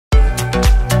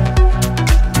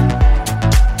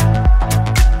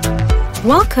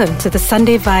Welcome to the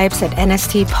Sunday Vibes at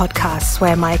NST podcast,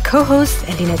 where my co-host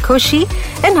Elena Koshi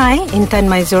and I, Intan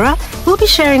Maizura, will be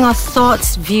sharing our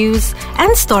thoughts, views,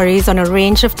 and stories on a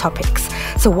range of topics.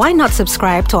 So why not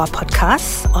subscribe to our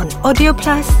podcasts on Audio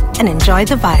Plus and enjoy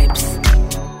the vibes?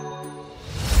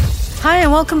 Hi,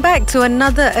 and welcome back to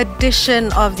another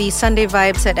edition of the Sunday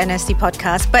Vibes at NST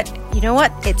podcast. But you know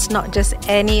what? It's not just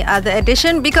any other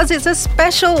edition because it's a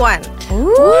special one.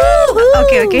 Ooh.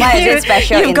 Okay. Why is it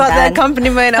special? You've got that Intan?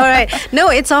 compliment. All right. No,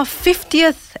 it's our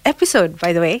 50th episode,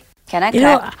 by the way. Can I You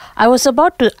clap? know, I was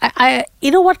about to. I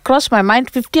you know what crossed my mind?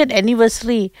 50th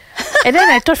anniversary, and then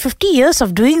I thought 50 years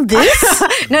of doing this.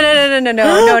 No.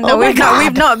 Oh my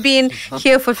We've not been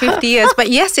here for 50 years. But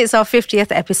yes, it's our 50th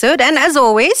episode. And as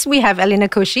always, we have Elena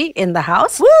Koshi in the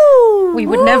house. Woo! We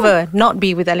would never not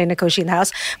be with Elena Koshi in the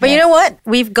house. But you know what?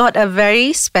 We've got a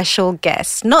very special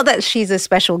guest. Not that she's a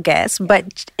special guest,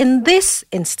 but in this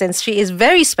instance, she is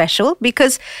very special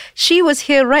because she was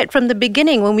here right from the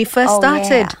beginning when we first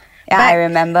started. Yeah, I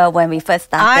remember when we first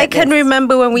started. I can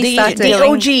remember when we started. The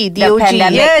OG, the OG.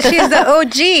 pandemic. Yeah, she's the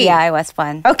OG. Yeah, it was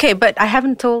fun. Okay, but I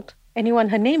haven't told anyone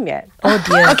her name yet. Oh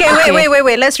dear. Okay,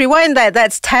 wait. Let's rewind that.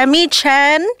 That's Tammy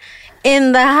Chan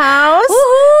in the house.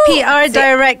 Woohoo! PR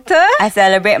director. I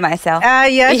celebrate myself.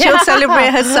 She'll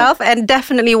celebrate herself, and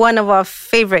definitely one of our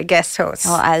favorite guest hosts.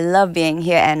 Oh, I love being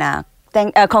here, and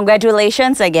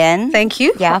congratulations again. Thank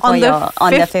you. Yeah, for on your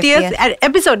the 50th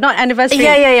episode, not anniversary.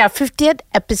 Yeah. 50th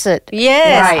episode.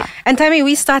 Yes. Right. And Tammy,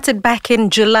 we started back in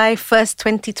July 1st,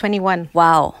 2021.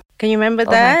 Wow. Can you remember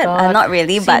Oh that? my God. Not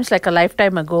really, but Seems like a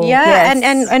lifetime ago. Yeah,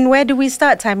 Yes. and where do we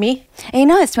start, Tammy?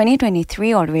 it's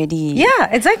 2023 already. Yeah,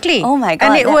 exactly. Oh my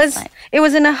God, And that's it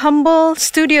was in a humble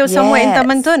studio somewhere in Yes.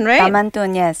 Tamantun, right?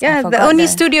 Tamantun, yes. I Yeah, the forgot only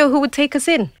studio who would take us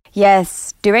in.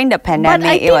 Yes, during the But pandemic,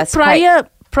 I it think was quite...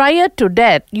 prior to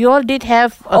that, you all did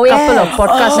have a Oh, couple yes. of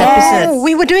podcast Oh, episodes.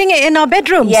 We were doing it in our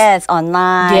bedrooms. Yes,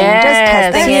 online. Yes, Just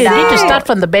testing you it out. need to start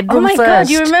from the Oh bedroom my first. God,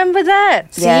 you remember that?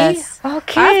 Yes. See?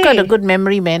 Okay. I've got a good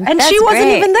memory, man. And she That's wasn't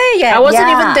great. even there yet. I wasn't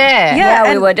even there. Yeah, we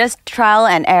and- were just trial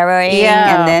and erroring,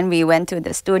 Yeah. and then we went to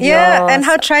the studio. Yeah, and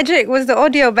how tragic was the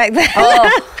audio back then?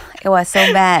 Oh, it was so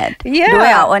bad. Yeah.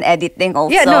 Doing our own editing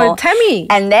also. Yeah, no, Tammy.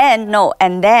 And then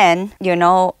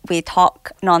we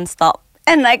talk non-stop.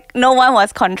 And no one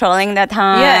was controlling the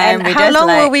time. Yeah, and we how just long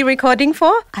were we recording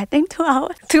for? I think 2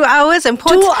 hours. 2 hours and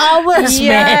 2 hours,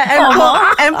 Yeah,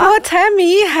 man. and poor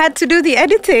Tammy had to do the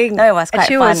editing. No, it was And quite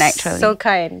she fun, was actually. so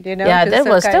kind, you know. Yeah, she that so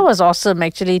was kind. that was awesome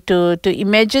actually to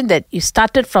imagine that you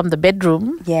started from the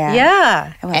bedroom, Yeah.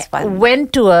 Yeah. It was fun.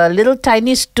 went to a little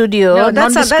tiny studio, No, that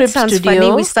nondescript sounds studio.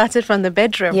 funny. We started from the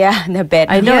bedroom. Yeah, the bed.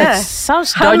 I know Yeah. it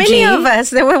sounds How dodgy. many of us?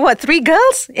 There were 3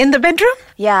 girls in the bedroom?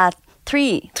 Yeah,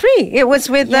 3. 3. It was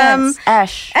with Yes,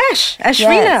 Ash.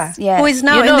 Ashrina, Yes. who is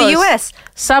now You in the know, US.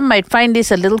 Some might find this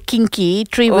a little kinky.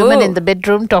 3 women Oh. in the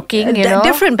bedroom talking, you know.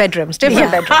 Different bedrooms,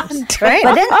 right?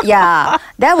 But then,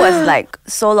 that was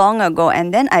so long ago.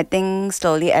 And then I think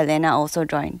slowly Elena also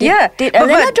joined. Did but-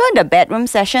 Elena but- join the bedroom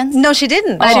sessions? No, she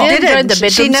didn't. Oh. She She didn't didn't join the She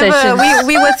bedroom never. sessions.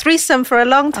 We were threesome for a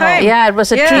long time. Yeah, it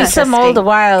was a Yeah. threesome all the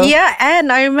while. Yeah,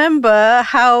 and I remember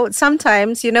how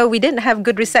sometimes, we didn't have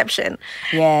good reception.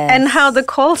 Yes. And how the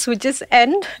calls would just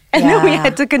end and then we Yeah.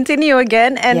 had to continue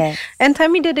again. And Yes. and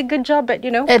Tammy did a good job at,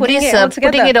 At putting least it all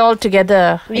together. putting it all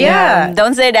together. Yeah.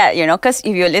 Don't say that, because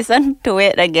if you listen to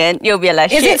it again, you'll be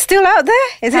like, Is shit. it still out there?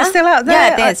 Is it Huh? still out there?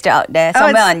 Yeah, I think it's still out there. Oh,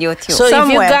 Somewhere it's- on YouTube. So if you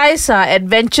Somewhere. guys are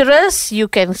adventurous, you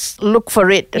can look for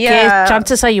it. Okay, Yeah.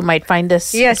 chances are you might find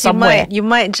us Yes, somewhere. you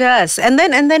might just. And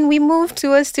then we moved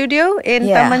to a studio in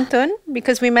Yeah. Tamantun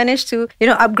because we managed to,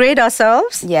 upgrade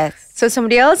ourselves. Yes. So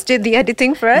somebody else did the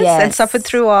editing for us and Yes. suffered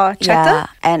through our chatter.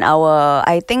 Yeah, and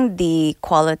I think the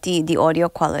audio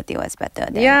quality was better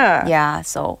then. Yeah. Yeah,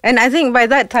 so. And I think by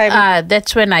that time,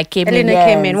 That's when I came Elena in.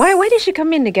 came in. Yes. Why did she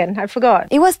come in again? I forgot.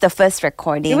 It was the first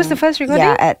recording. It was the first recording?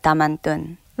 Yeah, at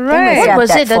Tamantun. Right. What have was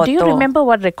that it? Do you photo. remember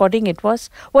what recording it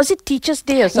was? Was it Teacher's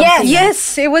Day or something?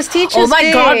 Yes, it was Teacher's Oh my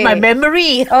Day. God, my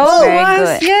memory. Oh, Very it was.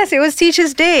 good. Yes, it was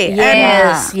Teacher's Day.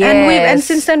 Yes, And yes.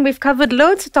 since then we've covered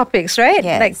loads of topics, right?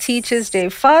 Yes. Like Teacher's Day,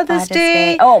 Father's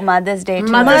Day. Oh, Mother's Day too.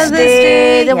 Mother's Mother's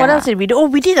Day. Day. Then what Yeah. else did we do? Oh,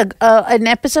 we did an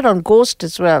episode on Ghost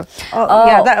as well. Oh,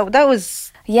 yeah, that was.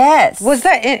 Yes. Was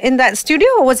that in that studio,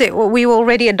 or was it we were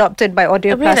already adopted by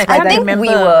Audio I mean, Plus? I by I can't then? think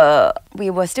remember. we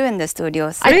were still in the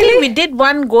studios. I think Really? we did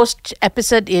one Ghost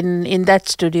episode in that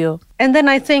studio. And then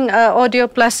I think Audio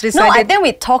Plus No, decided. I think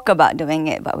we talked about doing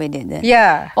it, but we didn't.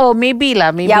 Yeah. Oh, maybe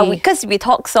lah, maybe. Yeah, because we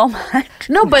talk so much.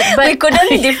 No, but We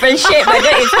couldn't differentiate whether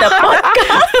it's the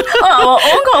podcast or our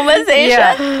own conversation.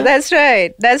 Yeah, that's right.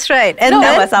 That's right. And That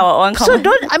then, was our own So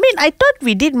conversation. I thought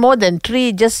we did more than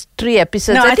just three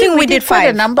episodes. No, I think we did quite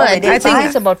a 5. number. Oh, we I did think 5.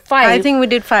 it's about 5. I think we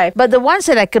did 5. But the ones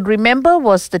that I could remember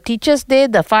was the Teacher's Day,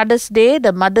 the Father's Day,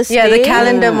 the Mother's Yeah, Day. the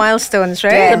calendar milestones,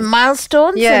 right? Yes. The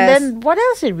milestones. Yes. And then what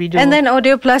else did we do? And then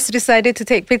Audio Plus decided to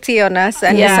take pity on us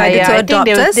and decided to I adopt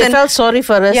think us. they and, felt sorry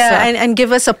for us. yeah, and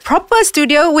give us a proper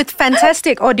studio with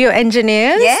fantastic audio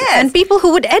engineers Yes. and people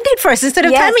who would edit for us instead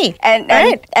of Yes, Tammy. and,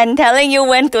 right? and telling you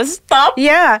when to stop.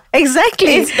 Yeah,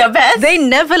 exactly. It's the best. They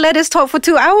never let us talk for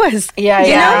 2 hours. Yeah, you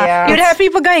yeah, know? yeah. You'd have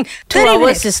people going 2 30 hours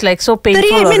minutes, is like so painful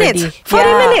 38 already. minutes, 40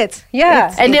 Yeah. minutes.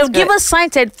 Yeah. And they'll It's give good. us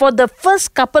signs, and for the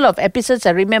first couple of episodes,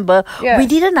 I remember, Yeah. we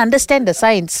didn't understand the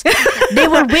signs. They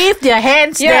will wave their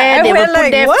hands Yeah, there, and they we're will put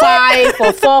like, there what? 5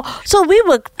 or 4. So we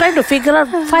were trying to figure out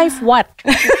 5 what?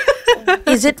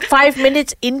 Is it 5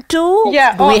 minutes into?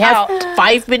 Yeah, Do we or have out.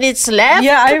 5 minutes left?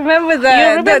 Yeah, I remember that.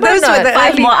 You remember Those were not? the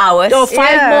 5 early- more hours. Or 5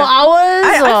 Yeah. more hours?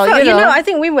 I or, felt, I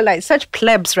think we were like such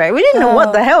plebs, right? We didn't know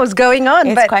what the hell was going on.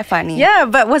 It's but quite funny. Yeah,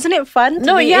 but wasn't it fun to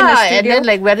No, be in the yeah, studio? and then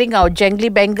like wearing our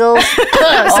jangly bangles.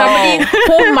 Somebody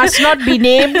who must not be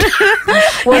named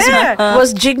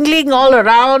was jingling all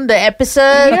around the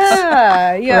episodes.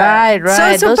 yeah, yeah. Right,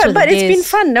 right. So Those were the but it's been days.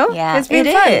 fun, no? Yeah, It's been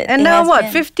it fun. is. And It now has what?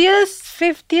 been.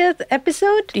 50th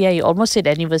episode? Yeah, you almost said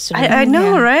anniversary. I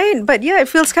know, right? But yeah, it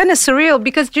feels kind of surreal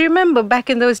because do you remember back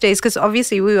in those days? Because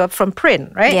obviously we were from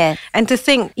print, right? Yes. And to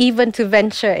think even to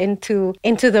venture into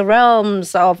the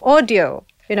realms of audio,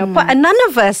 but none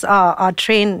of us are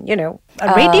trained,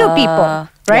 radio people,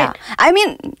 right? Yeah. I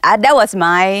mean, that was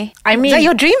my... I Is mean, that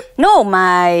your dream? No,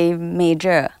 my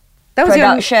major. That was your-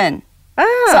 production. Ah.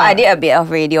 So I did a bit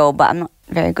of radio, but I'm not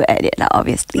very good at it,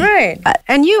 obviously. Right. But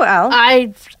And you, Al?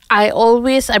 I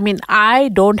always, I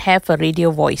don't have a radio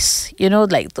voice.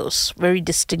 Like those very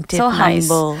distinctive, So nice.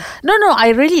 humble. No, I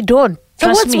really don't. So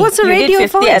Trust me. what's a You did radio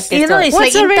 50 voice? episodes. It's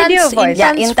What's like a radio Intan's, voice?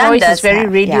 Yeah, Intan's Intan voice does is very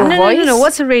have, radio yeah. voice. No.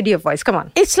 What's a radio voice? Come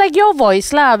on. It's like your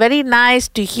voice lah, very nice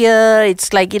to hear.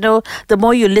 It's like, the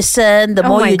more you listen, the Oh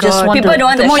more my you just God. want people to... don't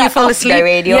want the to more you shut fall off asleep. the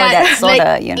radio. That's so like,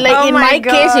 the, like Oh in my my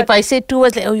case, God. if I say 2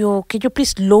 words, like, can you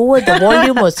please lower the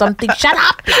volume or something? Shut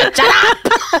up! Shut up!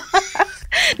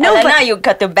 No, but now you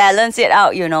got to balance it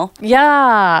out,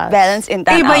 Yeah. Balance in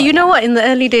that Hey, but out. you know what? In the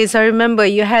early days, I remember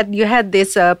you had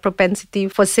this propensity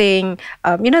for saying,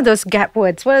 those gap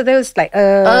words. What are those like?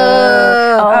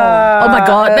 Oh my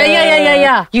God.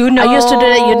 Yeah. You know. I used to do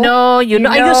that. You know.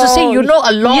 I used to say a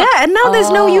lot. Yeah, and now there's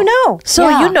no you know. So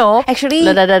Yeah. Actually,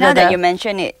 Da, da, da, now da, da. that you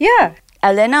mention it, Yeah.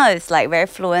 Elena is like very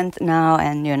fluent now,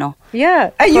 and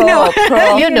Yeah. You know.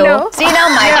 pro. You know. See now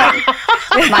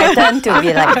my turn to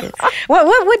be like this.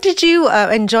 What did you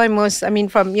enjoy most? I mean,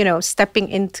 from stepping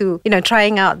into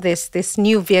trying out this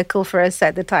new vehicle for us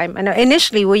at the time. And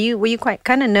initially, were you quite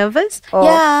kind of nervous? Or-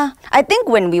 Yeah, I think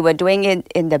when we were doing it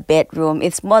in the bedroom,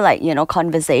 it's more like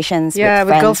conversations Yeah, with with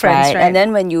friends, girlfriends, right? And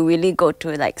then when you really go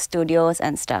to like studios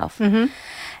and stuff.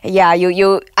 Yeah,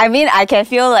 you. I mean, I can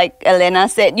feel like Elena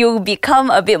said, you become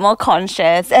a bit more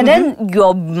conscious, and then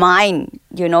your mind,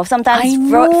 sometimes I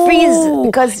know. freeze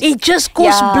because It just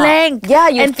goes blank. Yeah,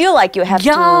 you And- feel like you have to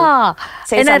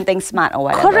say And I- something smart or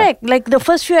whatever. Correct. Like the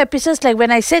first few episodes, like when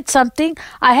I said something,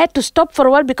 I had to stop for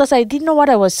a while because I didn't know what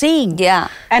I was saying. Yeah.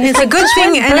 And it's a good just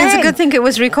thing. went And it's a blank. good thing it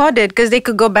was recorded because they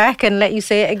could go back and let you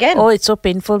say it again. Oh, it's so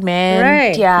painful, man.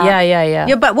 Right. Yeah. Yeah.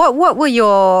 Yeah, but what were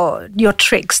your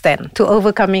tricks then to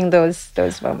overcoming those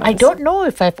moments? I don't know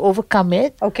if I've overcome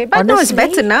it. Okay, but no, it's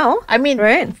honestly. better now. I mean,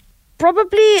 right?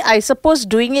 probably, I suppose,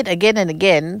 doing it again and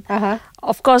again. Uh-huh.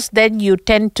 Of course, then you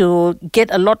tend to get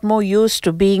a lot more used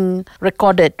to being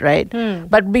recorded, right?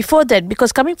 But before that, because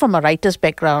coming from a writer's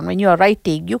background, when you are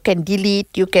writing, you can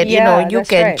delete, you can, Yeah, you that's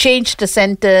can right. change the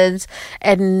sentence,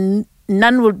 and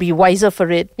none would be wiser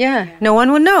for it. Yeah, no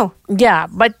one would know. Yeah,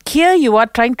 but here you are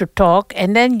trying to talk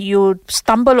and then you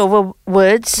stumble over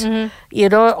words,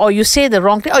 or you say the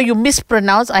wrong thing, or you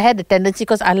mispronounce. I had a tendency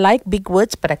because I like big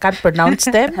words, but I can't pronounce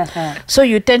them. So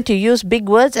you tend to use big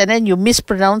words and then you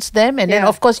mispronounce them, and then Yeah.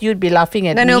 of course you'd be laughing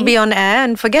at Then me. it'll be on air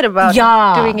and forget about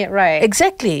doing it right.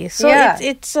 Exactly. So Yeah.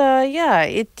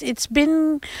 it's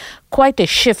been quite a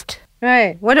shift.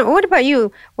 Right. What about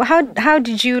you? Well, how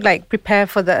did you prepare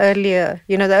for the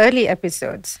early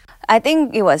episodes? I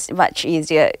think it was much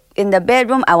easier. In the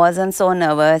bedroom, I wasn't so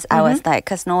nervous. I was like,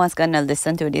 because no one's going to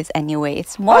listen to this anyway.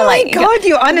 It's more Oh like... my God,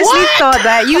 you honestly thought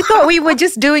that? You thought we were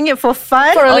just doing it for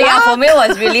fun? Oh yeah, for me it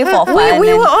was really for fun. we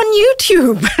and- were on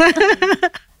YouTube.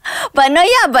 But no,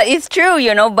 yeah, but it's true,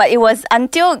 but it was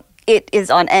until it is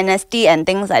on NST and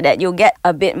things like that, you get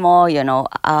a bit more,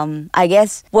 I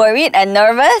guess, worried and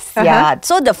nervous. Yeah.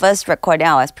 So the first recording,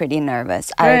 I was pretty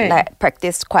nervous. Right. I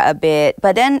practiced quite a bit.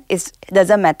 But then it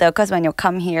doesn't matter because when you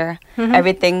come here,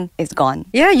 everything is gone.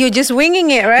 Yeah, you're just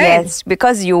winging it, right? Yes,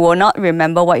 because you will not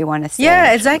remember what you want to say.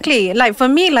 Yeah, exactly. Like for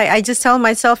me, I just tell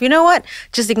myself, you know what?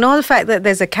 Just ignore the fact that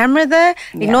there's a camera there.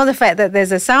 Ignore the fact that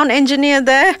there's a sound engineer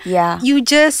there. Yeah. You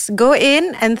just go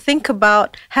in and think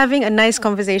about having a nice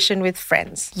conversation with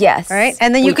friends. Yes. Right?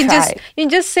 And then you can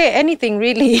just say anything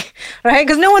really, right?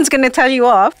 Because no one's going to tell you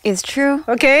off. It's true.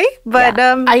 Okay? But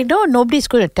I know nobody's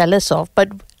going to tell us off, but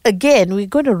again, we're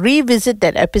going to revisit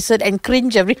that episode and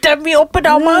cringe every time we open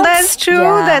our mouths. That's true.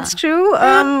 Yeah. That's true.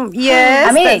 Yes,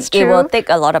 I mean, that's it true. will take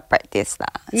a lot of practice. So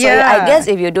Yeah. I guess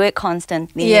if you do it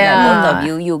constantly, like both of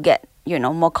you, you get,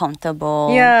 more comfortable.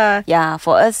 Yeah. Yeah,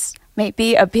 for us,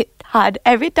 maybe a bit hard.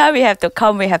 Every time we have to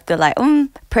come, we have to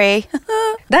pray.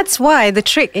 That's why the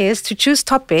trick is to choose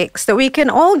topics that we can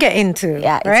all get into.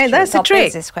 Yeah, it's right. true. That's the Topics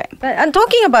trick. is quite- But I'm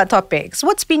talking about topics.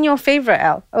 What's been your favorite,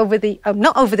 Al? Over the what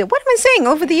am I saying?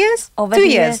 Over the years? Over 2 the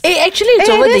years. years. Actually, it's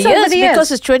It over, is the over years the years.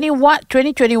 because it's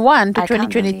 2021 to I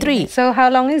can't 2023. So how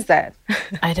long is that?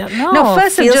 I don't know. No,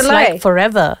 1st of Feels July. like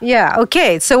forever. Yeah.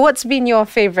 Okay. So what's been your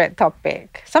favorite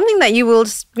topic? Something that you will,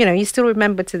 you still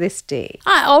remember to this day.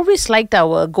 I always liked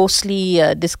our ghostly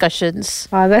discussions.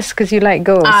 Oh, that's because you like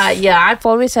ghosts. Yeah, I've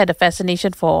always had a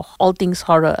fascination for all things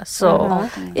horror. So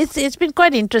it's been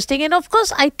quite interesting. And of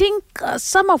course, I think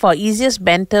some of our easiest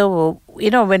banter were,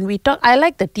 when we talk, I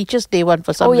like the Teachers' Day one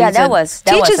for some Oh, reason. yeah, that was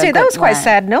Teachers' a Day. That good was quite one.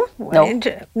 sad. No.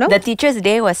 No. The Teachers'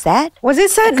 Day was sad? Was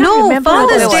it sad? can't No. remember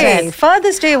Father's what it Day. was.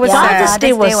 Father's Day was Yeah, sad. Father's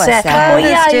Day was sad. sad. Oh,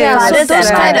 yeah, Father's Day yeah. was So Father's those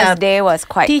and kind Mother's of Day was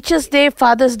quite... Teachers' Day,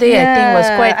 Father's Day, I think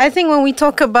was quite... I think when we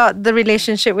talk about the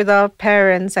relationship with our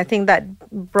parents, I think that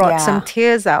brought Yeah. some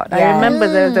tears out. I Yeah.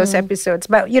 remember those episodes.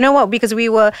 But you know what? Because we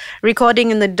were recording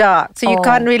in the dark, so you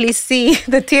can't really see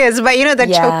the tears. But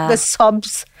the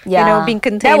sobs, being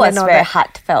contained That was and all very that.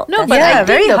 heartfelt. No, That's but Yeah, I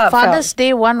very think the heartfelt. Father's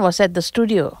Day one was at the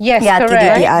studio. Yes, Yeah, correct.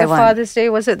 TDDI The one. Father's Day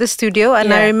was at the studio,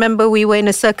 and I Yeah. remember we were in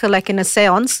a circle, like in a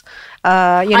séance.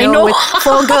 I know. With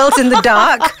 4 girls in the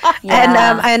dark,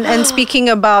 Yeah. and speaking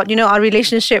about our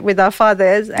relationship with our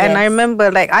fathers. And I Yes. remember,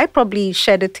 I probably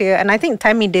shed a tear, and I think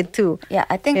Tammy did too. Yeah,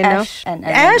 I think You know? Ash and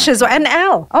Ash as well, and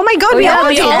Al. Oh my God, we Yeah, all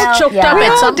we did. all choked Yeah. up We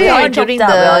at all some did. point during We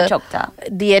all choked up.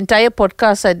 the entire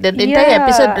podcast. The entire Yeah.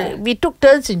 episode, we took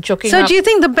turns in choking So up. do you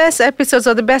think the best episodes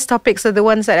or the best topics are the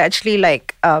ones that actually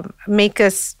make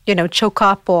us choke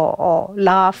up or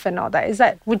laugh and all that? Is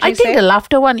that, would you I think say? the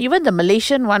laughter one, even the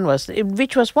Malaysian one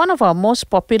which was one of our most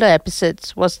popular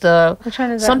episodes, was the Which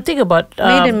one is that? something about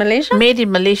Made in Malaysia? Made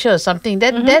in Malaysia or something.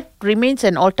 That remains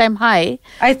an all-time high.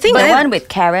 I think The that- one with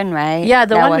Karen, right? Yeah,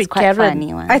 the that one was with quite Karen.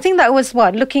 funny one. I think that was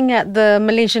looking at the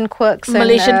Malaysian quirks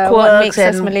Malaysian and quirks what makes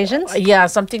us and Malaysians. yeah,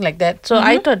 something like that. So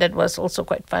I thought that was also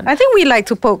quite fun. I think we like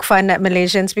to poke fun at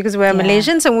Malaysians because we're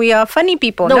Malaysians and we are funny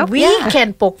people. no, No, we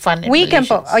can poke fun. At we can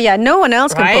poke. Malaysians. Oh yeah, no one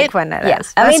else can Right? poke fun at yeah,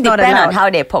 us. I That's mean, not depend on allowed. how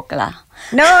they poke lah.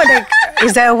 No,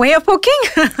 is there a way of poking?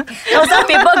 No, some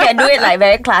people can do it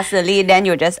very classily, then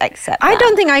you just accept. I lah.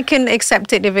 don't think I can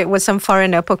accept it if it was some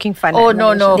foreigner poking fun. Oh, at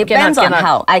no, Malaysians. no. Depends cannot. on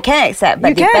how. I can accept, but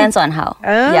You can? depends on how.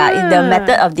 Yeah, the Ah.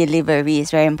 method of delivery is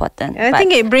very important. I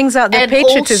think it brings out the And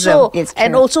patriotism. also, It's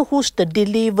and true. also, who's the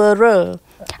deliverer?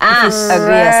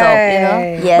 agree also.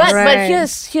 Yes. But Right.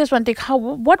 here's one thing.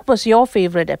 What was your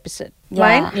favorite episode?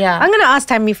 Mine? Yeah. I'm gonna ask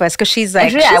Tammy first because she's like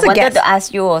Actually, I she's a wanted guest. to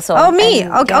ask you also. Oh, me?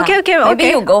 And, Okay. Maybe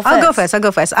you go first. I'll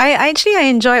go first. I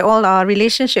enjoy all our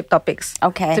relationship topics.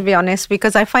 Okay. To be honest,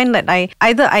 because I find that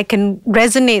I can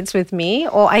resonates with me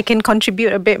or I can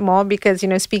contribute a bit more because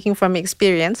speaking from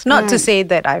experience. Not to say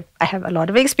that I have a lot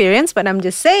of experience, but I'm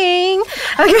just saying.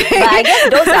 Okay. But I guess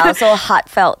those are also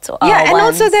heartfelt. Yeah, and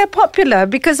ones. also they're popular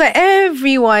because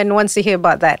everyone wants to hear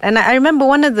about that. And I remember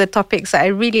one of the topics that I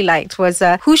really liked was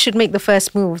who should make the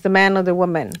first move, the man or the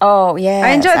woman? Oh yeah, I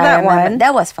enjoyed that remember. one.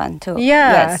 That was fun too.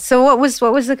 Yeah. Yes. So what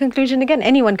was the conclusion again?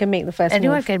 Anyone can make the first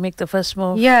Anyone move. can make the first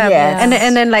move. Yeah, Yes. and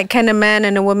then can a man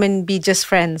and a woman be just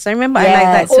friends? I remember I like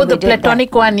that. Yes. too. Oh, the we did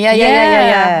platonic one.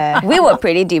 Yeah. We were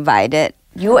pretty divided.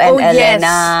 You and Oh, yes.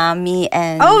 Elena, me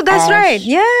and Oh, that's Ash. right.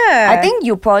 Yeah. I think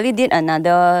you probably did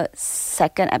another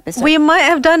second episode. we might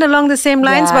have done along the same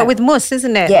lines, Yeah. but with Mus,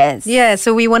 isn't it? Yes. Yeah.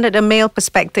 So we wanted a male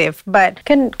perspective, but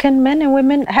can men and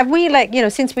women have we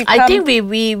since we? I think we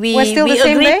We're still the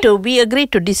same way?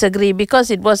 agreed to disagree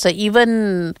because it was a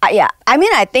even. Yeah, I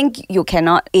mean, I think you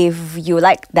cannot if you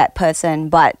like that person,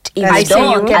 but if I you say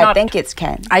you don't, I cannot. think it's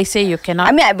can. I say you cannot.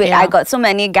 I mean, I Yeah. got so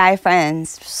many guy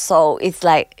friends, so it's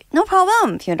like no problem.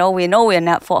 confirmed. We know we're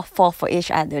not fall for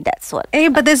each other. That's what. Hey,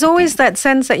 but there's always that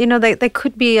sense that, there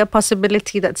could be a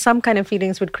possibility that some kind of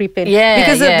feelings would creep in. Yeah,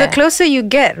 because yeah. the closer you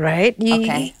get, right?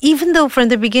 Even though from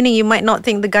the beginning you might not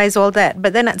think the guy's all that,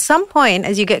 but then at some point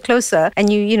as you get closer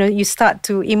and you start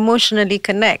to emotionally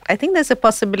connect, I think there's a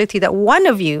possibility that one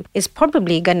of you is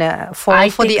probably gonna fall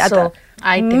for the other.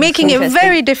 Making it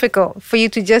very difficult for you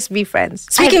to just be friends.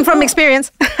 Speaking from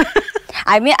experience.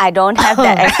 I mean, I don't have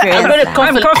that experience.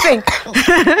 I'm coughing.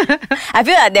 I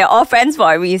feel like they're all friends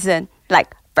for a reason.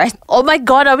 Like, friends. Oh my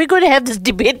God, are we going to have this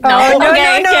debate now? No,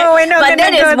 we're not. But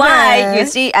that is why, there. you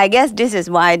see, I guess this is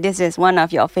why this is one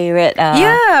of your favorite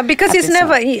because it's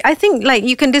never, I think like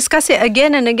you can discuss it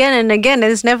again and again and again.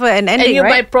 There's never an ending, and you right?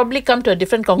 might probably come to a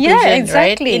different conclusion,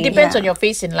 exactly. right? It depends on your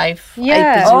phase in life, I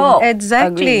Yeah, presume.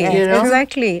 exactly. Agree,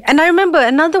 Exactly. And I remember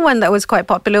another one that was quite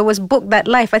popular was Book That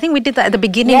Life. I think we did that at the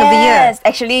beginning of the year. Yes,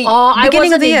 actually. Oh, I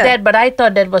Beginning of wasn't the in year. that, but I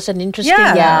thought that was an interesting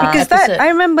Because episode. I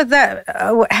remember that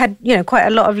had quite a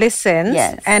lot of listens.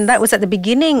 Yes. And that was at the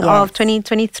beginning of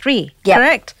 2023. Yep.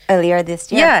 Correct? Earlier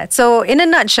this year. Yeah. So in a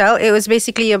nutshell, it was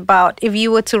basically about if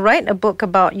you were to write a book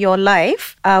about your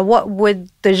life, what would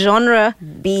the genre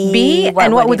be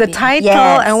and what would the it be? title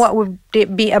Yes. and what would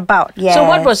it be about? Yes. So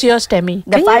what was yours, Tammy?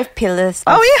 The 5 pillars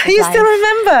of Oh yeah, you life. still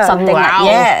remember. Something Wow.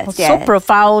 like yes. So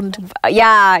profound.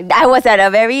 Yeah, I was at a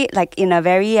very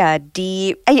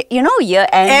deep, year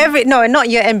end. Not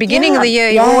year end, beginning of the year.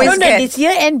 You Yeah. always No, get this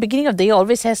year end, beginning of the year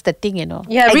always has the thing,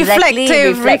 Exactly,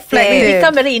 reflective. We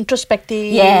become very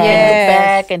introspective. Yes. And look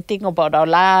back and think about our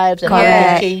lives and how we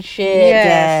Correct. can change shit.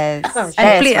 Yes.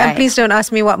 And please don't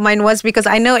ask me what mine was because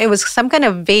I know it was some kind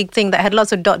of vague thing that had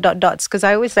lots of dots because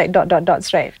I always like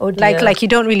dots, right? Oh, dear. Like you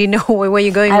don't really know where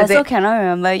you're going I with also it. cannot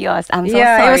remember yours. I'm so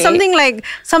Yeah, sorry. it was something like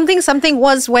something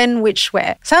was when which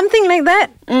where something like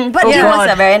that. But it was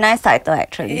a very nice title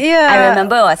actually. Yeah. I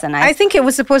remember it was a nice. I think it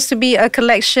was supposed to be a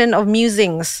collection of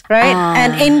musings, right?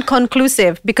 And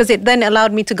inconclusive because it then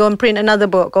allowed me to go and print another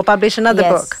book or publish another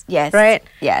book. Yes. Right?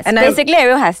 Yes. And basically,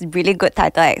 everyone has really good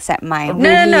title except mine.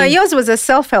 No. Yours was a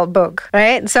self-help book,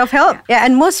 right? Self-help? Yeah,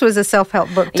 and Moose was a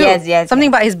self-help book too. Yes. Something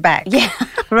about his back. Yeah.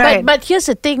 Right. But here's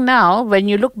the thing now, when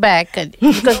you look back,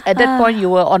 because at that point you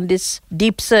were on this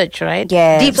deep search, right?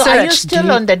 Yes. Deep So are you search.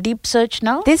 still on the deep search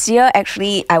now? This year,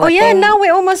 actually, I Oh would yeah, think, now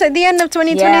we're almost at the end of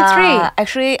 2023. Yeah,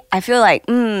 actually, I feel like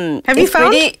Have you it's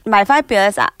found? my 5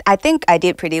 pillars? I think I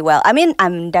did pretty well. I mean,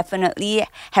 I'm definitely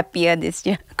happier this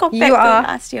year compared You to are?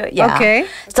 last year. Yeah. Okay.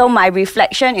 So my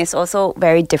reflection is also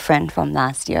very different from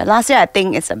last year. Last year, I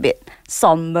think it's a bit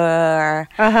somber.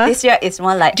 This year, it's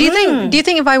more like. Do you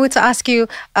think if I were to ask you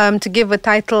to give a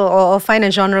title or find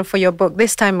a genre for your book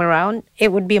this time around,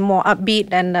 it would be a more upbeat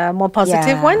and more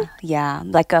positive one? Yeah,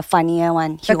 like a funnier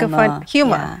one. Humor. Like a fun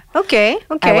humor. Yeah. Okay.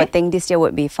 I would think this year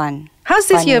would be fun. How's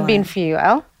this Funny year one. been for you,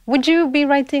 Al? Would you be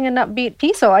writing an upbeat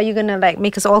piece or are you going to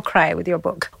make us all cry with your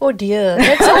book? Oh dear,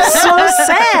 that sounds so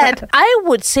sad. I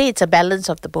would say it's a balance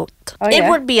of the both. Oh, It yeah?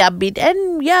 would be upbeat,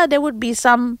 and there would be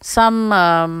some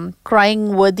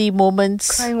crying-worthy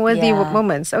moments. Crying-worthy Yeah.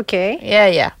 moments. Okay.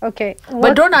 Yeah. Okay.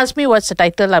 But don't ask me what's the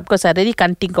title because I really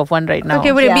can't think of one right now.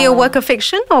 Okay, would it be a Yeah. work of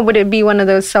fiction or would it be one of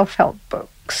those self-help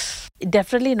books?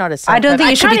 Definitely not a I don't think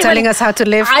you should be can't telling even- us how to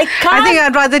live. I can't. think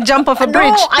I'd rather jump off a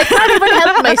bridge. No, I can't even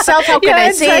help myself. How can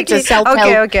I say it's a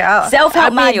self-help? Okay.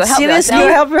 Self-help, I mean, you help seriously,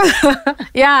 yourself.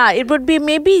 Yeah, it would be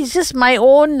maybe it's just my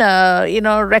own,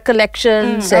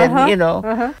 recollections and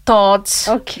thoughts.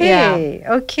 Okay.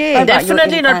 Yeah. Okay.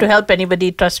 Definitely not to Intan? help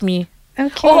anybody. Trust me.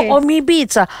 Okay. Or maybe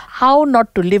it's a how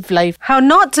not to live life. How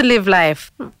not to live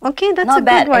life. Okay, that's Not a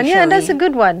bad, good one. Yeah, actually. that's a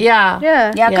good one. Yeah.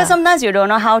 Yeah. Yeah, because Yeah. sometimes you don't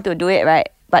know how to do it right,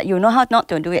 but you know how not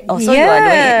to do it. Also, you are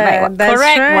doing it right. What? That's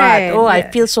Correct. right. What? Oh, I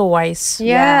feel so wise.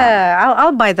 Yeah,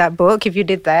 I'll buy that book if you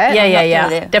did that. Yeah. to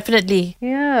live. Definitely.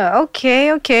 Yeah.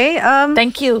 Okay.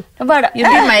 Thank you. But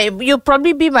You'll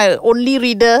probably be my only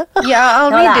reader. Yeah,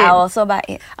 I'll no read lah, it. I'll also buy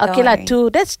it. Okay, Don't lah, worry. 2.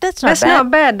 That's not That's bad. not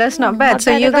bad. That's not bad. not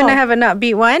So bad you're at gonna all. have an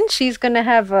upbeat one. She's gonna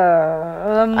have a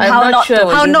I'm How not not sure. to.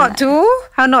 how not to,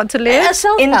 how not to live.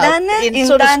 Self-help,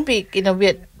 so to Intan. speak, in a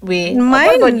weird way.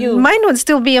 What about you? Mine would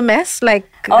still be a mess. Like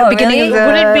Oh, beginning really? of the.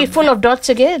 Would it be full of dots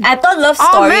again? I thought love Oh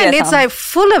story. man, or it's something. like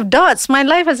full of dots. My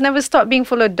life has never stopped being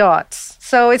full of dots.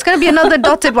 So it's going to be another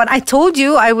dotted one. I told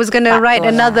you I was going to Part write 2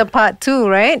 lah. another part 2,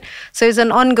 right? So it's an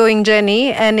ongoing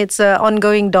journey and it's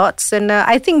ongoing dots. And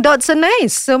I think dots are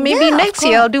nice. So maybe Yeah, of next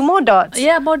year I'll do more dots.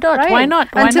 Yeah, more dots. Right? Why not?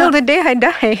 Until the day I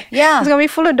die. Yeah. It's going to be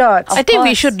full of dots. I think we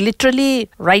course. should literally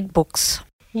write books.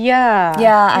 Yeah.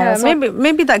 Yeah, I also-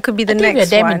 Maybe that could be the I think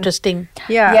next we're damn one. interesting.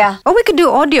 Yeah. Yeah. Or we could do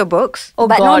audiobooks. Oh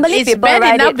But God, normally it's people bad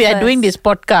write enough it we are doing first. this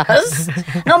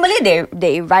podcast. Normally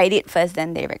they write it first,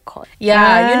 then they record.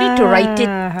 Yeah, you need to write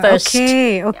it first.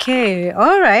 Okay.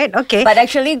 All right. Okay. But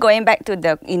actually, going back to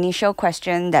the initial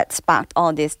question that sparked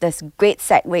all this great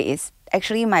segue is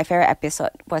actually my favorite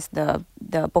episode was the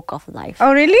Book of Life.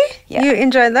 Oh, really? Yeah. You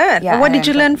enjoyed that? Yeah, What I did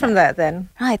you enjoyed learn from that then?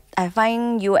 I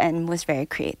find you and Moose very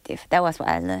creative. That was what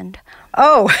I learned.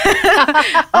 Oh.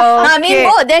 I mean,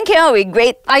 both of them came out with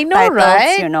great I know, titles,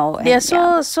 right? you know. They are and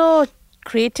yeah. so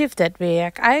creative that way.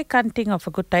 I can't think of a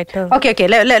good title. Okay.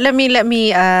 Let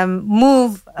me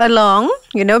move along,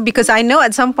 because I know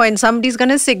at some point somebody's going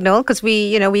to signal because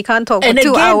we can't talk for And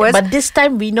 2 again, hours. but this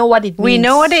time we know what it means. We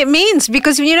know what it means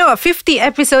because 50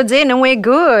 episodes in and we're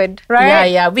good, right?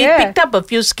 Yeah. We picked up a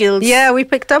few skills. Yeah, we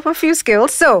picked up a few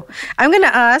skills. So I'm going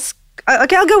to ask,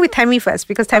 okay, I'll go with Tammy first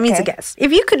because Tammy's a Okay. guest.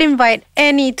 If you could invite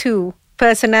any two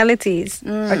personalities,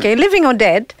 okay, living or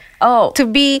dead, to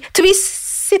be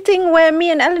sitting where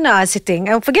me and Elena are sitting,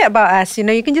 and forget about us, you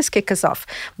can just kick us off.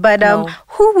 But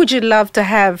who would you love to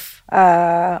have,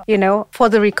 for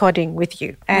the recording with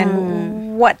you,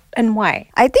 and what and why?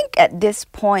 I think at this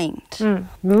point, Ooh.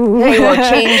 it will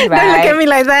change, right? Don't look at me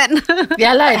like that.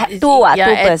 Yeah, like Two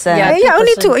person. Yeah,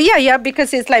 only person. two. Yeah,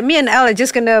 because it's like me and Elle are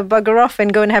just gonna bugger off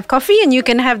and go and have coffee, and you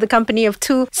can have the company of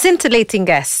two scintillating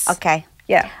guests. Okay.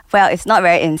 Yeah. Well, it's not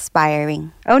very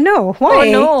inspiring. Oh no! Why?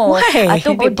 Oh, no. Why?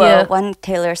 Two Oh, people, dear. one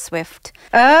Taylor Swift.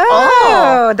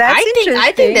 Oh, that's interesting.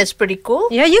 I think that's pretty cool.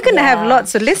 Yeah, you're gonna have Yeah.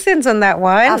 lots of listens on that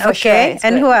one. For sure, Okay, it's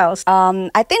and good. who else?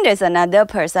 I think there's another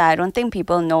person. I don't think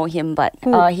people know him, but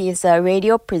he's a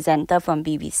radio presenter from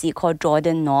BBC called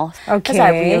Jordan North. Because I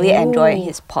Okay. really enjoy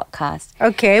his podcast.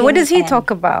 Okay, what Him does he and- talk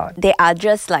about? They are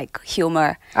just like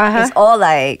humor. Uh-huh. It's all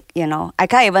like, I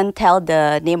can't even tell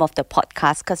the name of the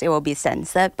podcast because it will be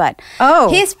censored. But Oh.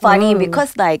 he's funny Ooh.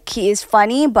 because like he is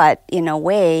funny, but in a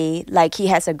way, like he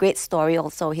has a great story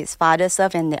also. His father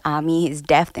served in the army. He's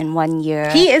deaf in 1 year.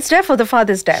 He is deaf or the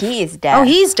father's deaf? He is deaf. Oh,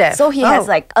 he's deaf. So he has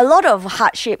like a lot of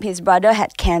hardship. His brother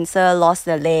had cancer, lost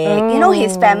a leg.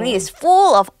 His family is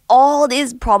full of all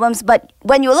these problems. But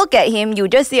when you look at him, you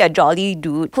just see a jolly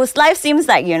dude whose life seems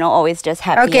like, always just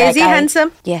happy. Okay, is he Like,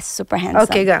 handsome? Yes, super handsome.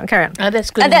 Okay, go on, carry on.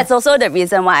 That's good. And that's also the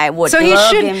reason why I would So he love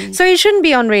should. him. So he shouldn't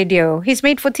be on radio. He's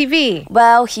made for TV.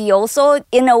 Well, he also,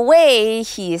 in a way,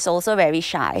 he is also very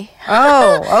shy.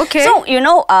 Oh, okay. So,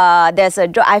 there's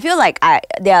I feel like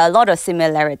there are a lot of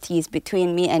similarities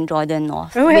between me and Jordan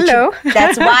North. Oh, which- hello.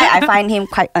 That's why I find him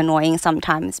quite annoying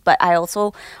sometimes. But I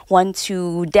also want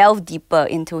to delve deeper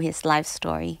into his life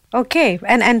story. Okay,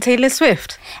 and Taylor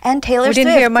Swift. And Taylor We Swift.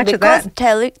 didn't hear much of because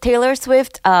that. Taylor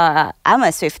Swift, I'm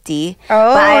a Swiftie.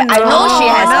 Oh, but I know no, she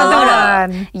has a another lot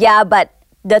one. of... Yeah, but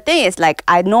the thing is, like,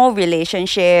 I know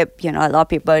relationship, a lot of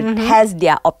people has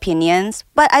their opinions.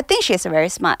 But I think she's a very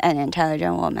smart and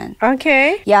intelligent woman.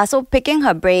 Okay. Yeah, so picking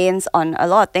her brains on a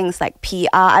lot of things like PR.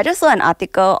 I just saw an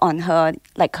article on her,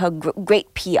 like her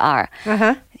great PR.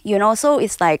 Uh-huh. So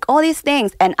it's like all these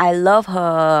things, and I love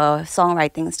her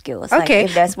songwriting skills. Like, Okay.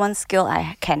 if there's one skill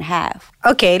I can have.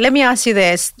 Okay, let me ask you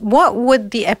this. What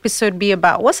would the episode be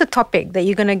about? What's the topic that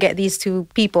you're going to get these two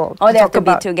people Oh, to they have talk to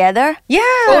about? be together?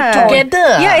 Yeah.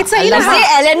 together. Yeah, it's like, I love how...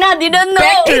 See, Elena didn't know.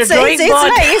 Back to the drawing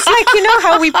board. It's like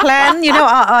how we plan,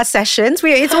 our sessions.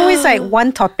 It's always like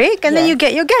one topic and then Yeah. you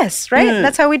get your guests, right?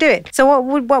 That's how we do it. So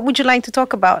what would you like to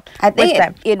talk about I think with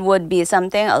them? it would be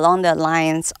something along the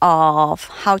lines of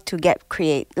how to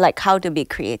how to be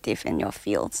creative in your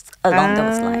fields along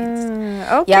those lines.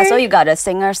 Okay. Yeah, so you got a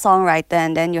singer-songwriter,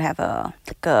 and then you have a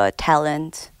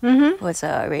talent who's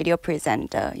a radio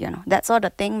presenter, that sort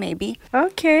of thing maybe.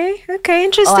 Okay,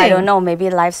 interesting. Or I don't know, maybe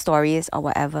life stories or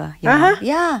whatever.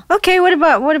 Yeah. Okay, what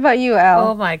about you, Al?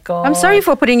 Oh my God. I'm sorry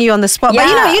for putting you on the spot, but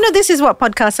Yeah. you know this is what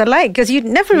podcasts are like because you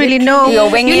never really know. You're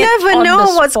winging You it never on know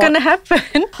the what's spot. going to happen.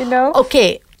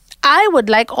 Okay, I would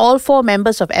like all 4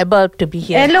 members of ABBA to be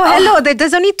here. Hello.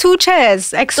 There's only 2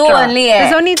 chairs extra. Two only, eh?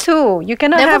 There's only 2. You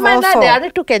cannot Never have mind all lah, 4. the other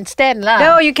 2 can stand lah.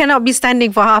 No, you cannot be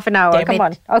standing for half an hour. Damn Come it.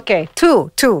 on. Okay,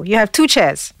 2. You have 2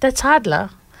 chairs. That's hard lah.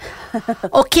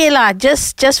 Okay lah,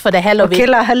 just for the hell of Okay it.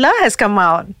 lah, Hala has come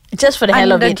out. Just for the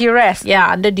hell of Under it. duress.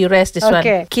 Yeah, under duress this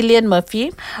Okay. one. Cillian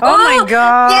Murphy. Oh my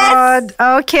God.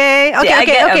 Okay. See, I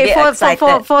get a bit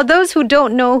excited. For those who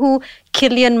don't know who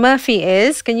Cillian Murphy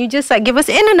is, can you just give us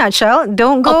in a nutshell?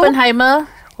 Don't go. Oppenheimer.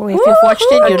 Oh, if you've watched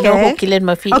it, you know who Okay. Cillian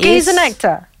Murphy Okay, is. he's an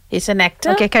actor. He's an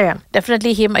actor. Okay, carry on.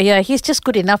 Definitely him. Yeah, he's just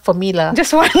good enough for me lah.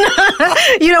 Just one.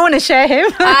 You don't want to share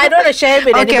him? I don't want to share it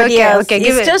with anybody else. Okay,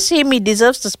 give It's it. just him. He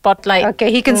deserves the spotlight.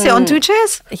 Okay, he can sit on 2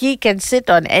 chairs? He can sit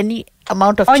on any.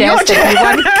 amount of On your chairs that we chair.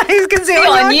 want. He's gonna say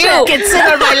On on you. your You can sit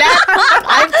on my lap.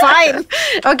 I'm fine.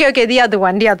 chair. Okay, the other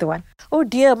one. Oh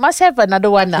dear, must have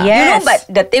another one now. Yeah. You know, Yes. but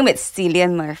the thing with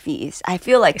Cillian Murphy is, I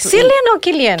feel like Cillian or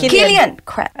Killian? Killian,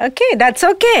 crap, Okay, that's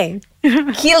okay.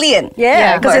 Killian.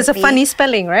 Yeah, because it's a Murphy. funny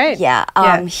spelling, right? Yeah,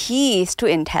 Yeah. he is too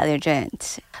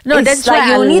intelligent. No, It's that's like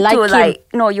why you I need like to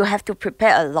him. you have to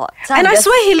prepare a lot. So And I'm I just-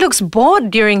 swear he looks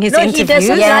bored during his No, he interviews.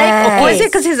 doesn't Yes. like. Or is it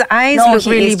because his eyes no, look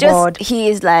he really is just, bored? he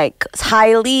is like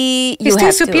highly. He's you too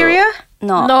have superior? To,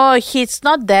 no. No, it's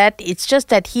not that. It's just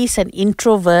that he's an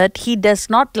introvert. He does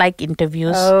not like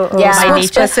interviews. Yeah. by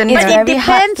nature. Spokesperson, But yeah. it Very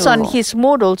hard depends on to- his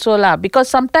mood also lah. Because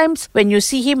sometimes when you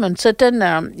see him on certain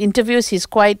interviews, he's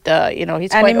quite,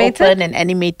 he's Animated? quite open and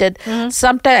animated.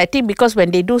 Sometimes I think because when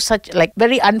they do such like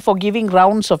very unforgiving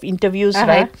rounds of interviews,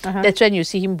 right? That's when you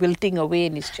see him wilting away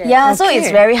in his chair. Yeah, so it's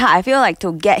Okay. very hard. I feel like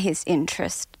to get his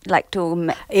interest, like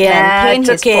to Yeah, maintain it's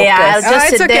his okay. focus. I'll just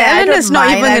it's sit okay. there. I Elena's don't not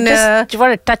mind. even I gonna- just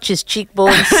want to touch his cheekbones.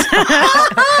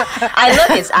 I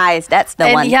love his eyes. That's the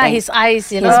And one yeah, thing. his eyes,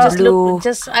 His just blue. look.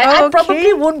 I Okay.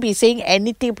 probably won't be saying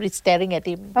anything, but staring at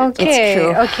him. Okay,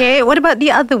 true. okay. What about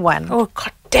the other one? Oh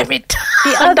God damn it!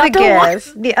 The other Another one.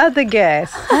 guess. The other guess.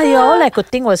 All I could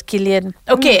think was Killian.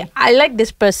 Okay, I like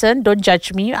this person. Don't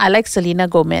judge me. I like Selena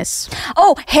Gomez.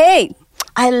 Oh, hey,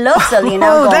 I love Selena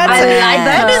Gomez.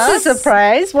 That is a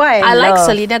surprise. Why? I like love.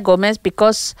 Selena Gomez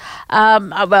because,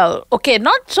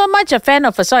 not so much a fan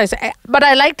of her songs, but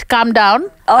I liked Calm Down.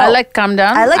 Oh. I like Calm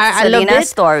Down. I like loved Selena's it.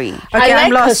 story. Okay, I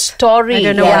I'm like her lost. story. I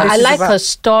don't know what this I is like about. her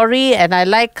story, and I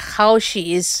like how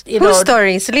she is. Whose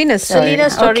story? Selena's story.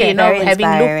 Selena's story, Okay. very having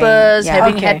inspiring. lupus, Yeah.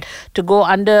 having Okay. had to go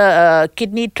under a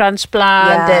kidney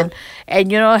transplant, Yeah.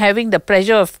 and having the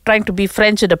pressure of trying to be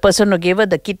friends with the person who gave her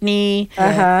the kidney.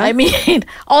 I mean,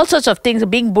 all sorts of things,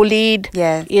 being bullied.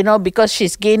 Yes. Because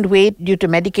she's gained weight due to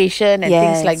medication and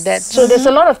things like that. Yes. So there's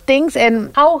a lot of things,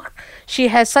 and how she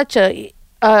has such a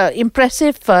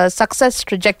impressive success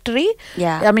trajectory.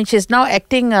 Yeah. I mean, she's now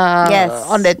acting Yes,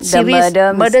 on that the series,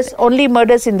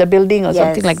 Murders in the Building or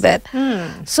something Yes. like that.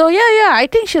 So I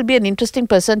think she'll be an interesting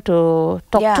person to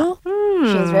talk Yeah. to.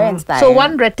 She's very inspiring. So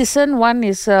one reticent, one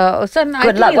is I Good think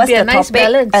luck. it'll What's be a the nice topic?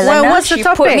 balance. Elena, Well, what's the she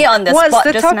topic? put me on the what's spot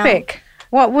the just now. topic?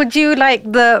 What would you like?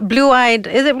 The blue-eyed?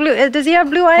 Is it blue? Does he have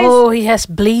blue eyes? Oh, he has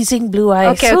blazing blue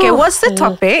eyes. Okay. What's the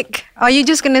topic? Are you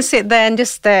just gonna sit there and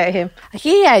just stare at him?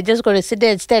 I just going to sit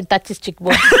there and stare and touch his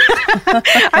cheekbone.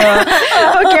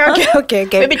 Okay.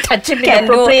 Maybe touch him Can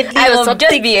do. inappropriately I or will something.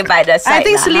 just be by the side. I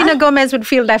think lah, Selena huh? Gomez would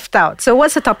feel left out. So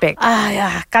what's the topic?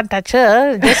 Can't touch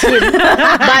her. Just him.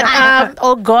 But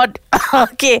oh God.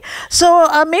 Okay. So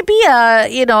maybe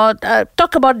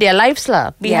talk about their lives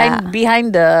lah.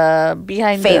 Behind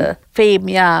the fame.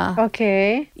 Yeah.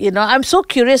 Okay. I'm so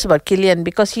curious about Killian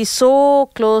because he's so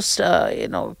closed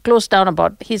down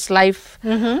about his life.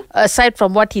 Aside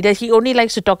from what he does, he only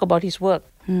likes to talk about his work.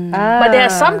 But there are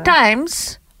some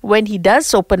times when he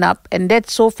does open up, and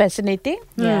that's so fascinating.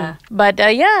 Yeah. But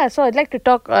so I'd like to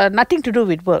talk nothing to do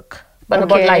with work, but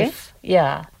about Okay. life.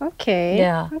 Yeah. Okay.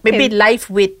 Yeah. Okay. Maybe life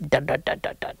with ...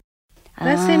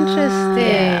 That's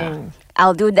interesting.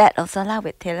 I'll do that also lah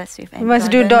with Taylor Swift. And You must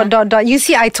do ... Jordan. You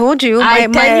see, I told you. I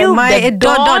tell you, my the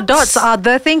dots are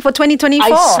the thing for 2024.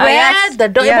 I swear yes. the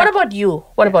dot. Yeah. What about you?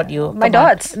 What about you? My Come on.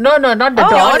 dots. No, not the Oh,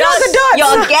 dots. not the dots.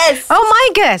 Your guess. Oh, my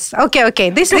guess. Okay.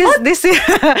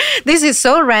 This is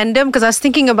so random because I was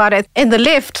thinking about it in the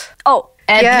lift. Oh,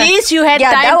 At Yeah. least you had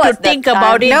Yeah, that time to was the think time.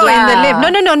 about it. No, in the lah.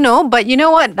 lift. No. But you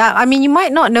know what? I mean, you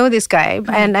might not know this guy,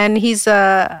 and he's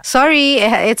sorry,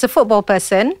 it's a football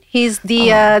person. He's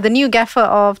the new gaffer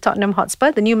of Tottenham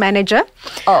Hotspur, the new manager.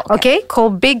 Oh, okay.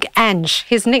 Called Big Ange.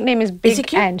 His nickname is Big he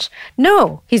cute? Ange.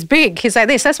 No, he's big. He's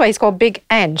like this. That's why he's called Big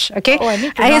Ange. Okay. Oh, I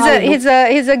need to know how he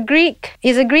he's a Greek.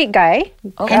 He's a Greek guy.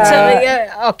 And so,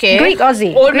 okay. Greek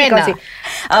Aussie. Old Greek man. Aussie.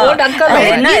 Old uncle.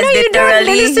 Elena is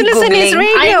literally listen. It's Googling.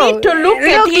 radio. I need to look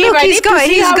at him. I need to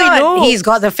see how he looks. He's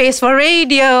got the face for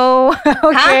radio.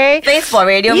 Okay. Huh? Face for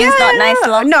radio means not nice,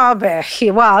 lor. No, but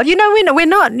we're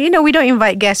not. We don't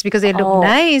invite guests because they look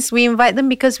nice. We invite them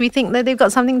because we think that they've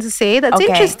got something to say that's Okay.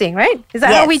 interesting, right? Is that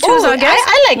Yes. how we choose our guests?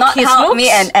 I like Not his how looks. me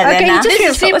and Elena. Okay, he just This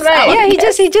is him, right? Yeah,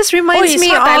 he just reminds he's me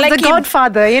hot. I of like the him.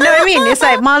 Godfather. You know what I mean? It's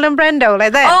like Marlon Brando,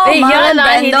 like that. Oh, Hey, Marlon lah,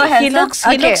 Brando he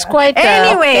handsome. looks quite.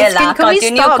 Anyways, okay lah, can we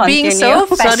continue, stop being so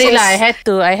continue. fascist? Sorry lah,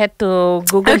 I had to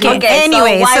Google Okay. him. Okay, so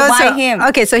Anyway, why him?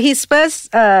 Okay, so he's Spurs'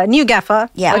 new gaffer.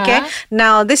 Yeah. Okay.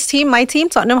 Now this team, my team,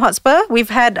 Tottenham Hotspur, we've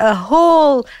had a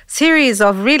whole series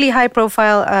of really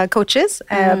high-profile coaches,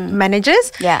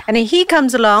 managers. Yeah. And he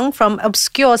comes along from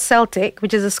obscure Celtic,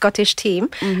 which is a Scottish team,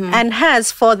 and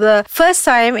has, for the first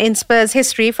time in Spurs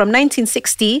history, from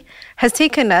 1960, has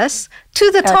taken us to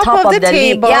the top of the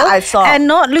league. table Yeah, I saw. and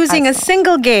not losing a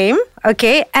single game.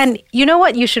 Okay, and you know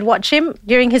what? You should watch him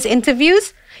during his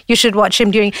interviews. You should watch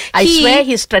him during. I swear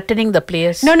he's threatening the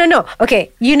players. No.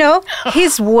 Okay,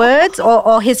 his words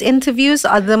or his interviews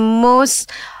are the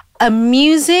most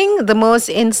amusing, the most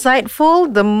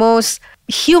insightful, the most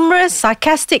humorous,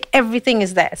 sarcastic, everything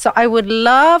is there. So I would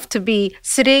love to be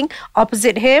sitting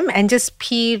opposite him and just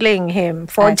peeling him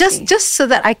for just so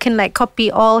that I can copy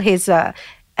all his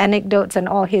anecdotes and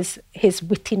all his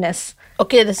wittiness.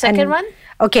 Okay, the second one?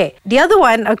 Okay, the other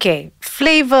one,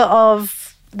 flavor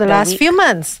of the last few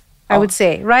months, I would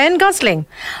say. Ryan Gosling.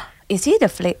 Is he the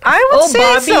flavor? I would say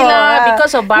Barbie so.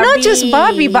 because of Barbie. Not just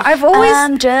Barbie, but I've always...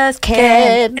 I'm just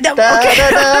Ken. Okay.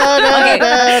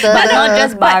 But not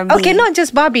just Barbie. Okay, not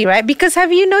just Barbie, right? Because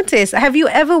have you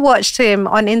ever watched him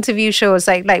on interview shows?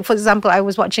 Like for example, I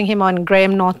was watching him on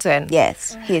Graham Norton.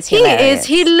 Yes, he is hilarious.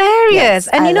 Yes,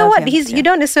 and I you know love what? him You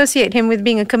don't associate him with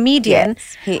being a comedian.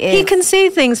 Yes, he is. He can say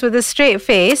things with a straight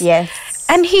face. Yes.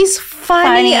 And he's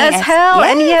funny as hell,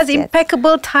 and he has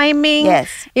impeccable timing. Yes.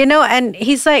 And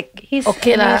he's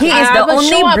Okay lah. He is the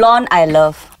only blonde I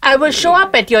love. I will show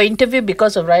up at your interview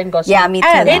because of Ryan Gosling. Yeah, me too.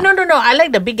 And- Hey, no. I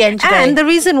like the big Ange guy. And the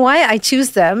reason why I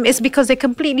choose them is because they're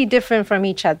completely different from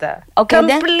each other. Okay,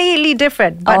 then. completely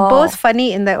different, but both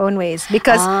funny in their own ways.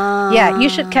 Because you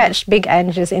should catch Big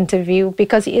Ange's interview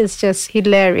because he is just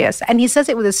hilarious, and he says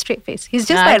it with a straight face. He's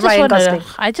just like Ryan Gosling.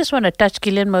 I just want to touch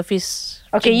Cillian Murphy's.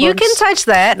 Okay, you can touch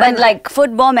that. But like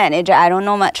Football Manager, I don't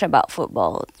know much about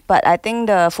football. But I think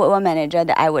the Football Manager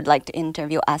that I would like to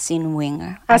interview, Arsene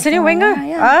Wenger. Arsene Wenger?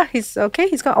 Yeah. He's okay.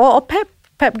 He's got or Pep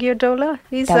Guardiola.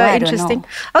 He's That one I don't interesting.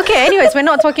 know. Okay, anyways, we're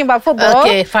not talking about football.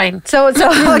 Okay, fine. So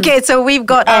we've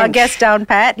got our Ange. guest down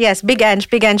pat. Yes, Big Ange,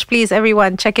 please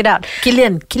everyone check it out.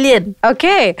 Cillian.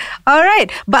 Okay, all right.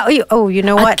 But you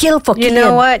know I'd what? kill for You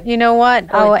know Cillian. what? You know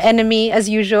what? Our enemy, as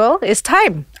usual, is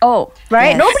time. Oh,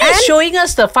 Right? Nobody's showing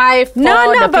us the 5.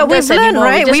 No, the but we've fingers learned, anymore.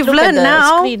 right? We just We've look at learned the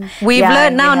now. screen. We've Yeah,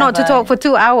 learned now we not to talk for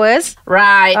 2 hours.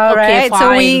 Right. All okay, right.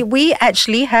 fine. So we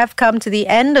actually have come to the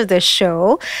end of the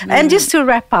show, and just to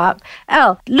wrap up,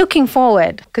 Elle, looking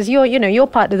forward because you're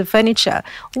part of the furniture.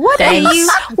 What are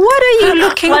you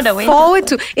looking What a way to forward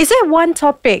to? Is there one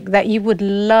topic that you would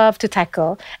love to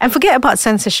tackle? And forget about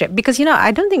censorship because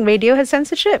I don't think radio has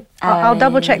censorship. I'll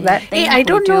double check that. Hey, I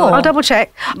don't know. I'll double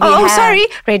check. Sorry,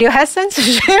 radio has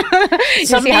censorship. You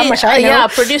see how much I know? Yeah,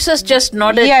 producers just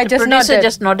nodded. Yeah, The just producer nodded.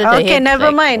 just nodded their Okay, head, never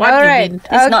like, mind. what All you right. mean?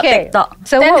 It's not Okay. TikTok.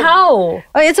 So Then how?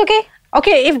 Oh, it's okay.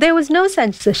 Okay, if there was no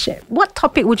censorship, what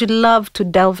topic would you love to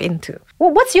delve into?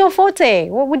 Well, what's your forte?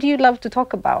 What would you love to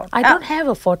talk about? I don't have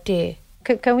a forte.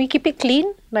 Can we keep it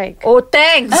clean? Oh,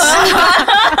 thanks.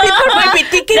 People might be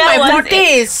thinking That my was forte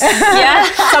is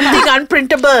something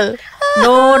unprintable.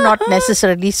 No, not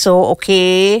necessarily so.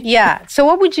 Okay. Yeah. So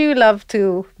what would you love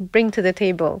to bring to the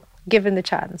table, given the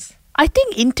chance? I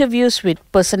think interviews with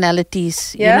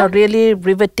personalities, Yeah? really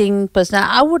riveting person.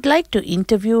 I would like to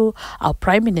interview our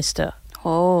Prime Minister.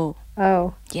 Oh,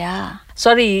 Oh. yeah.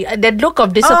 Sorry, that look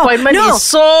of disappointment no. is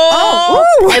so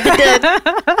evident.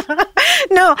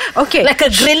 No. Okay. Like a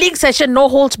grilling session, no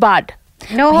holds barred.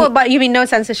 No, but you mean no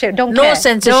censorship? Don't No care.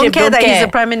 censorship, Don't care don't that he's care.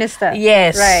 the prime minister.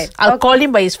 Yes. Right. I'll call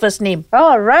him by his first name.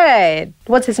 All right.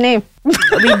 What's his name?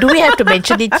 Do we have to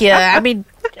mention it here? I mean,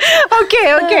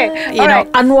 Okay. you All know,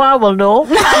 right. Anwar will know.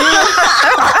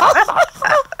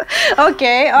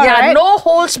 Okay. All right. No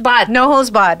holds barred. No holds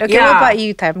barred. Okay, Yeah. what about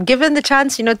you, Tam? Given the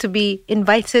chance, to be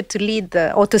invited to lead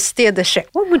or to steer the ship,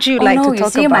 what would you like no, to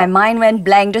talk you see, my about? mind went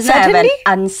blank. Just now I have an Suddenly?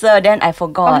 answer, then I Oh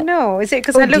forgot. no, is it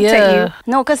because Oh, I looked at you? dear.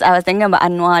 No, because I was thinking about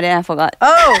Anwar, then I forgot.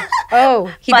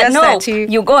 Oh, he but does no, that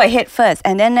to you. go ahead first,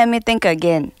 and then let me think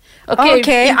again. Okay,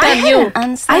 Intan, I you.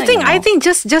 Answer, I think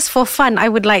you know. just for fun, I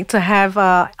would like to have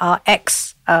our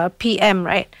ex PM,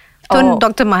 right? Oh.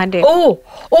 Dr. Mahathir. Oh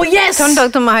yes.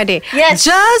 Dr. Mahathir. Yes.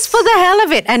 Just for the hell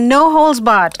of it and no holds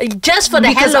barred. Just for the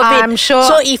Because hell of it. I'm sure-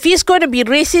 So if he's going to be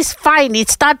racist, fine. It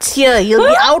starts here. He'll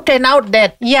be out and out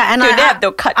that. Yeah, and Okay, they have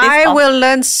to cut this I off. will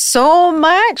learn so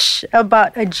much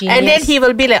about a genius. And then he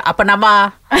will be like, apa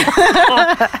nama?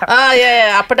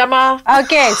 Apa nama?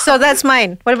 Okay, so that's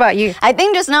mine. What about you? I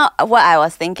think just now what I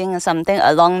was thinking is something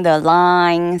along the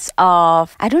lines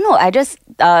of I don't know. I just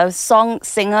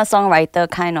singer songwriter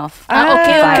kind of.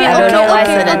 Okay, vibe. okay, I don't know why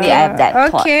okay, suddenly I have that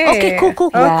thought. Okay, cool.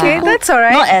 Okay, Yeah. that's all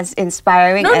right. Not as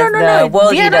inspiring No, as the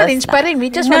world We are leaders. not inspiring. We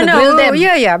just no, want to grill them.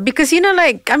 yeah, because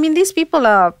these people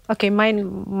are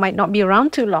mine might not be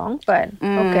around too long, but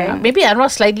okay, Maybe Anwar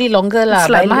slightly longer lah. But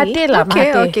slightly. Mahathir lah.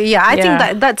 Okay, Mahathir. yeah, I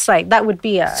think that's right. That would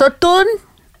be a So Tun,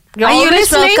 You're Are you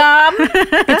always listening? welcome.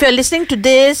 If you're listening to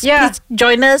this, Yeah. please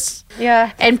join us.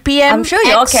 Yeah. And PM. I'm sure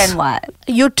you all can what?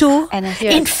 You too.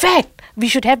 NST. In fact, we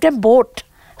should have them both.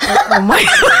 Oh my!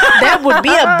 That would be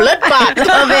a bloodbath.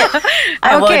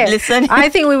 I would listen. I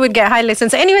think we would get high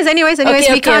listens. Anyways,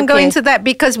 Okay, we can't go okay. into that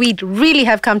because we really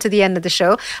have come to the end of the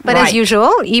show. But as Right.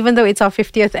 usual, even though it's our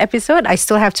 50th episode, I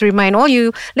still have to remind all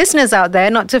you listeners out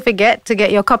there not to forget to get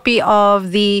your copy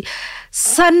of the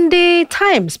Sunday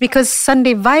Times, because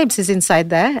Sunday Vibes is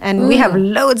inside there and we have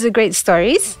loads of great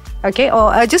stories. Okay,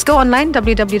 or just go online,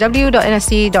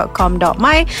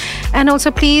 www.nst.com.my, and also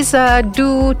please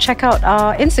do check out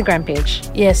our Instagram page.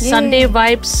 Yes, Sunday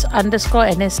Vibes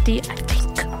 _NST, I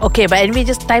think. Okay, but anyway,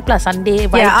 just type Sunday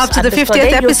Vibes. Yeah, after the _,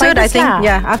 50th then you'll episode, find I us think. lah.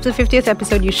 Yeah, after the 50th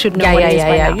episode, you should know Yeah, what yeah, it is yeah,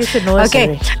 by yeah. now. You should know us Okay,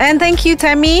 already. and thank you,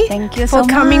 Tammy. Thank you for so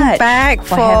coming much back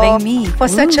for having me. for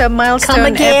such a milestone Come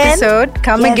again. episode.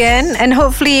 Come Yes. again, and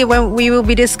hopefully when we will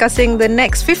be discussing the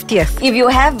next 50th. If you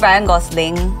have Ryan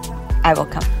Gosling, I will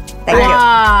come. Thank you.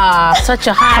 Ah, such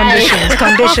a high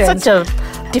Conditions. such a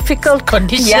difficult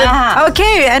condition. Yeah.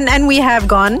 Okay, and we have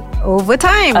gone over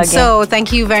time. Okay. So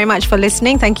thank you very much for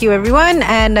listening. Thank you, everyone,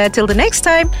 and till the next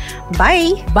time, bye.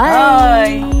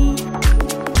 Bye.